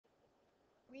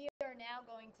now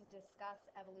going to discuss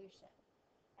evolution.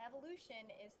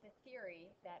 Evolution is the theory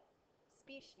that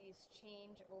species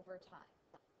change over time.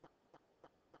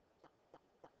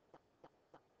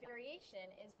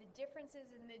 Variation is the differences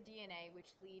in the DNA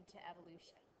which lead to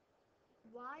evolution.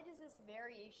 Why does this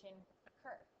variation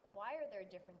occur? Why are there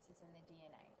differences in the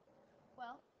DNA?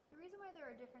 Well, the reason why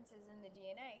there are differences in the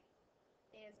DNA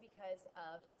is because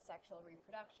of sexual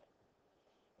reproduction.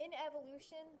 In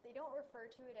evolution, they don't refer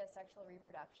to it as sexual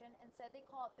reproduction. Instead, they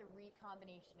call it the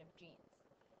recombination of genes.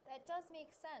 That does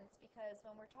make sense because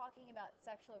when we're talking about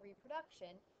sexual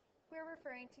reproduction, we're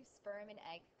referring to sperm and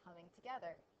egg coming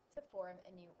together to form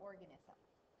a new organism.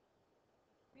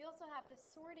 We also have the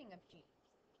sorting of genes.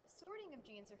 Sorting of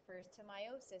genes refers to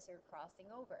meiosis, or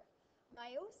crossing over.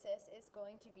 Meiosis is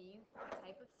going to be a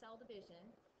type of cell division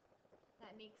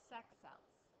that makes sex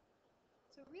cells.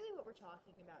 So really what we're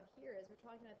talking about here is we're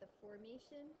talking about the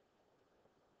formation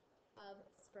of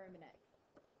sperm and egg.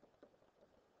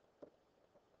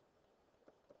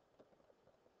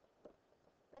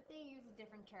 But they use a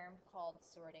different term called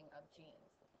sorting of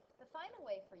genes. The final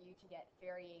way for you to get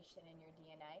variation in your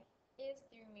DNA is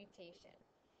through mutation.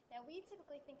 Now we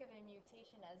typically think of a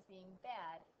mutation as being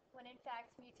bad, when in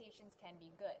fact mutations can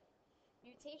be good.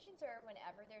 Mutations are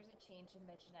whenever there's a change in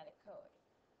the genetic code.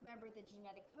 Remember, the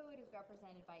genetic code is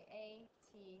represented by A,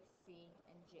 T, C,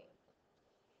 and G.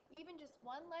 Even just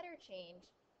one letter change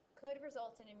could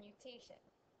result in a mutation.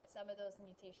 Some of those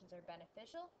mutations are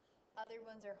beneficial, other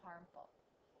ones are harmful.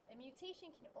 A mutation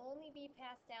can only be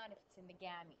passed down if it's in the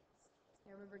gametes.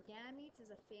 Now remember, gametes is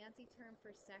a fancy term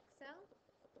for sex cell,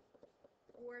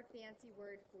 or a fancy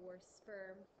word for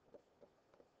sperm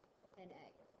and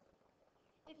egg.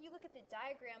 If you look at the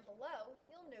diagram below,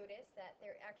 you'll notice that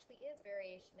there actually is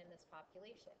variation in this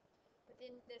population.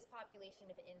 Within this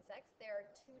population of insects, there are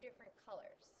two different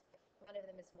colors. One of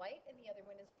them is white and the other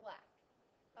one is black.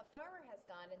 A farmer has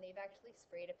gone and they've actually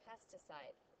sprayed a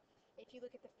pesticide. If you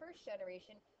look at the first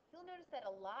generation, you'll notice that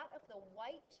a lot of the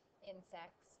white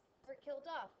insects were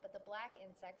killed off, but the black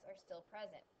insects are still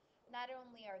present. Not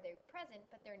only are they present,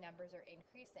 but their numbers are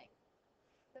increasing.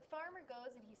 The farmer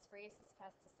goes and he sprays his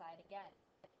pesticide again.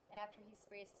 After he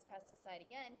sprays his pesticide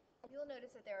again, you'll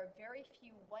notice that there are very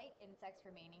few white insects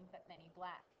remaining, but many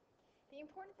black. The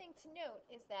important thing to note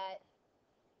is that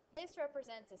this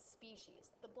represents a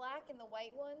species. The black and the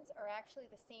white ones are actually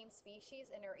the same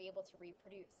species and are able to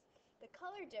reproduce. The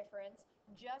color difference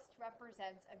just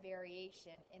represents a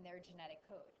variation in their genetic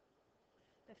code.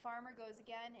 The farmer goes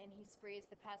again and he sprays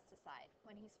the pesticide.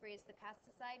 When he sprays the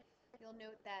pesticide, you'll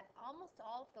note that almost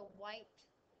all of the white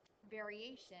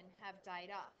variation have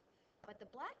died off. But the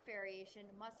black variation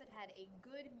must have had a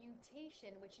good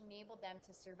mutation which enabled them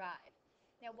to survive.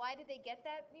 Now, why did they get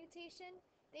that mutation?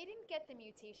 They didn't get the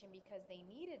mutation because they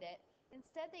needed it.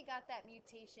 Instead, they got that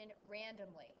mutation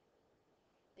randomly.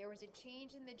 There was a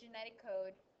change in the genetic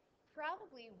code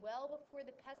probably well before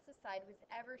the pesticide was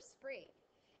ever sprayed.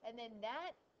 And then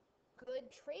that good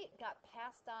trait got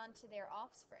passed on to their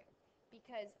offspring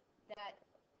because that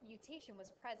mutation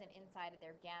was present inside of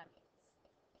their gametes.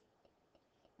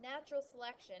 Natural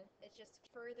selection is just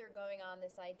further going on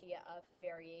this idea of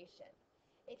variation.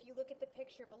 If you look at the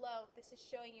picture below, this is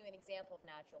showing you an example of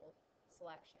natural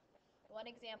selection. One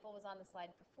example was on the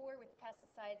slide before with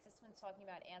pesticides. This one's talking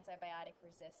about antibiotic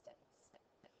resistance.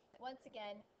 Once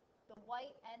again, the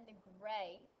white and the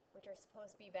gray, which are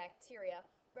supposed to be bacteria,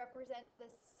 represent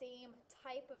the same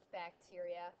type of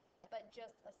bacteria, but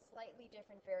just a slightly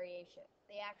different variation.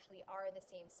 They actually are the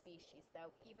same species,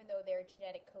 though, even though their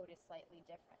genetic code is slightly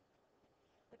different.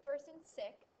 The person's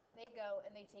sick, they go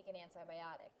and they take an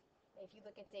antibiotic. If you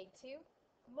look at day 2,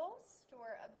 most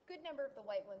or a good number of the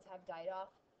white ones have died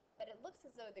off, but it looks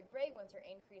as though the gray ones are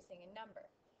increasing in number.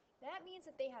 That means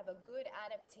that they have a good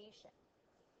adaptation.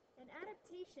 An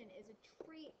adaptation is a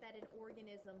trait that an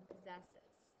organism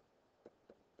possesses.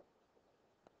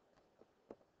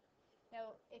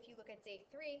 Now, if you look at day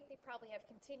 3, they probably have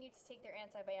continued to take their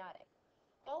antibiotic.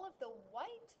 All of the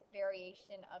white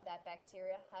variation of that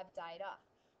bacteria have died off,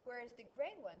 whereas the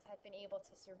gray ones have been able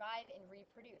to survive and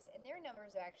reproduce, and their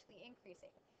numbers are actually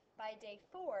increasing. By day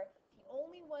 4, the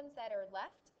only ones that are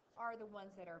left are the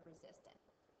ones that are resistant.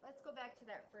 Let's go back to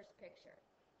that first picture.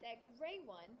 That gray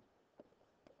one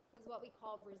is what we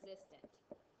call resistant.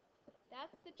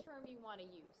 That's the term you want to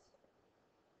use.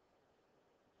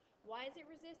 Why is it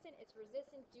resistant? It's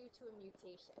resistant due to a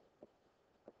mutation.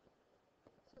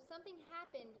 So something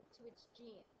happened to its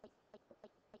gene.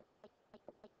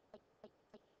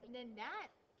 And then that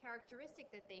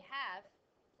characteristic that they have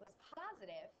was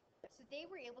positive, so they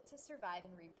were able to survive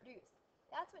and reproduce.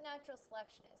 That's what natural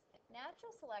selection is.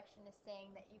 Natural selection is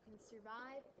saying that you can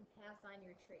survive and pass on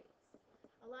your traits.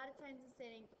 A lot of times it's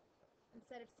saying,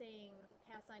 instead of saying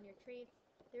pass on your traits,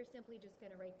 they're simply just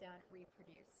going to write down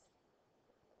reproduce.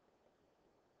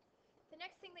 The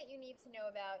next thing that you need to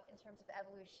know about in terms of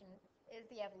evolution is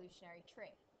the evolutionary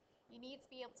trait. You need to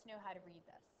be able to know how to read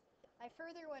this. I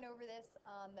further went over this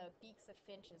on the Beaks of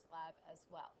Finches lab as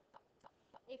well.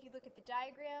 If you look at the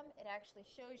diagram, it actually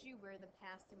shows you where the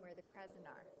past and where the present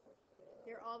are.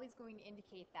 They're always going to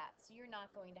indicate that, so you're not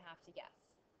going to have to guess.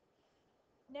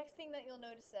 Next thing that you'll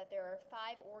notice is that there are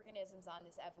 5 organisms on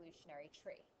this evolutionary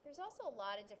tree. There's also a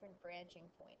lot of different branching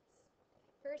points.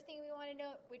 First thing we want to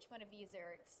know, which one of these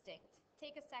are extinct?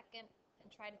 Take a second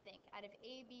and try to think. Out of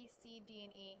A, B, C, D,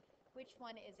 and E, which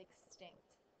one is extinct?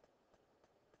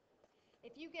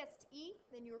 If you guessed E,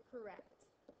 then you're correct.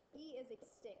 E is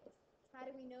extinct. How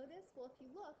do we know this? Well, if you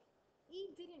look,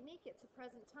 E didn't make it to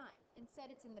present time. Instead,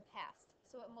 it's in the past,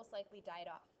 so it most likely died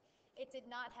off. It did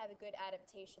not have a good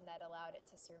adaptation that allowed it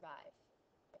to survive.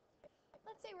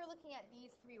 Let's say we're looking at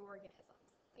these 3 organisms,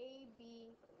 A,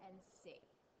 B, and C.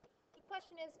 The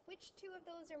question is, which 2 of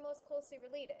those are most closely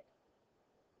related?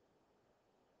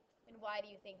 And why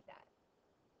do you think that?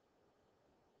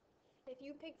 If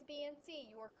you picked B and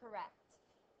C, you are correct.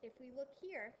 If we look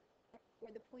here,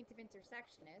 where the point of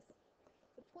intersection is,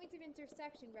 the point of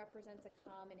intersection represents a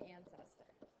common ancestor.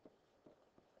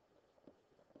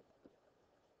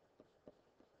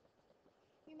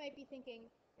 You might be thinking,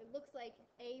 it looks like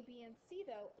A, B, and C,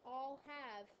 though, all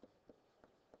have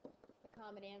a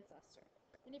common ancestor.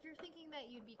 And if you're thinking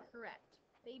that, you'd be correct.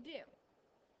 They do.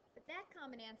 But that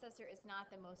common ancestor is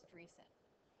not the most recent.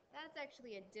 That's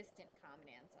actually a distant common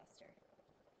ancestor.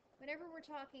 Whenever we're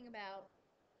talking about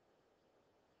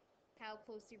how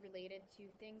closely related 2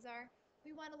 things are,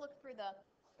 we want to look for the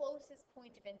closest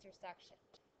point of intersection.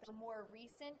 The more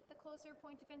recent the closer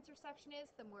point of intersection is,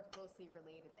 the more closely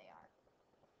related they are.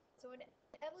 So an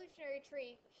evolutionary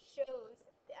tree shows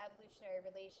the evolutionary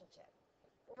relationship.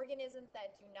 Organisms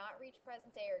that do not reach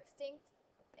present day are extinct,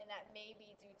 and that may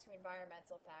be due to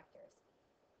environmental factors.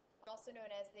 Also known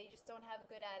as they just don't have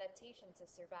good adaptation to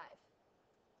survive.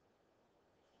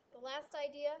 The last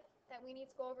idea that we need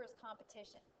to go over is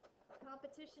competition.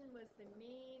 Competition was the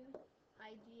main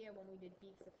idea when we did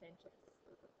Beaks of Finches.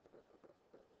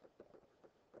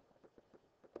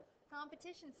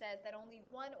 Competition says that only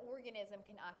one organism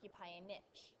can occupy a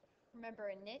niche. Remember,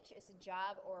 a niche is a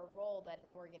job or a role that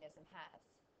an organism has.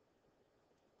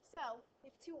 So,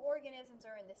 if 2 organisms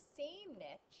are in the same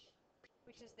niche,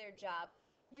 which is their job,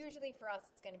 usually for us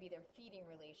it's going to be their feeding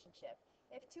relationship.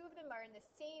 If 2 of them are in the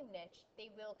same niche,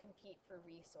 they will compete for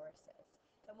resources.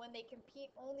 And when they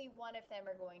compete, only one of them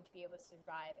are going to be able to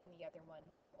survive and the other one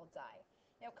will die.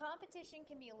 Now, competition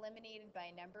can be eliminated by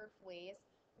a number of ways.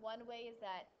 One way is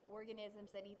that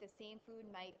organisms that eat the same food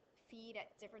might feed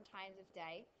at different times of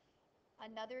day.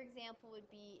 Another example would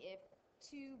be if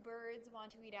 2 birds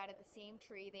want to eat out of the same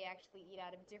tree, they actually eat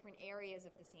out of different areas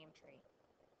of the same tree.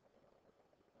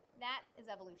 That is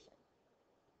evolution.